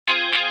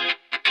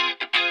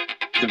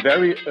The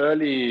very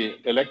early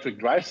electric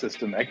drive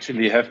system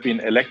actually have been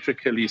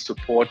electrically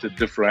supported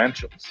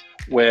differentials,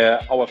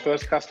 where our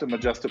first customer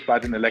just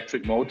applied an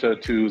electric motor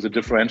to the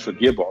differential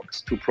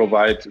gearbox to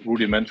provide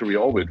rudimentary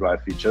all-wheel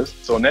drive features.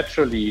 So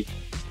naturally,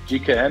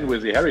 GKN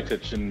with the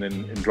heritage in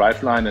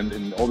driveline and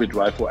in all-wheel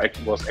drive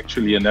was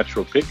actually a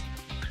natural pick.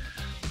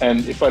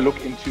 And if I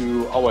look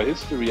into our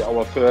history,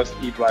 our first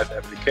eDrive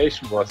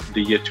application was in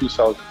the year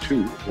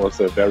 2002. It was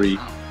a very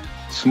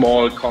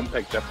small,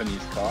 compact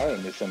Japanese car, a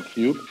Nissan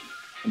Cube.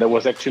 And that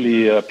was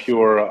actually a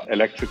pure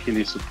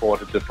electrically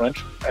supported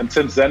differential. And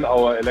since then,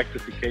 our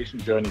electrification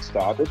journey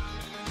started.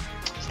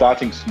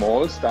 Starting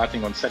small,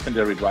 starting on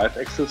secondary drive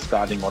axles,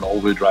 starting on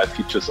all-wheel drive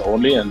features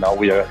only. And now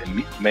we are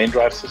in main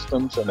drive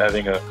systems and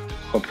having a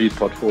complete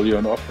portfolio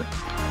and offering.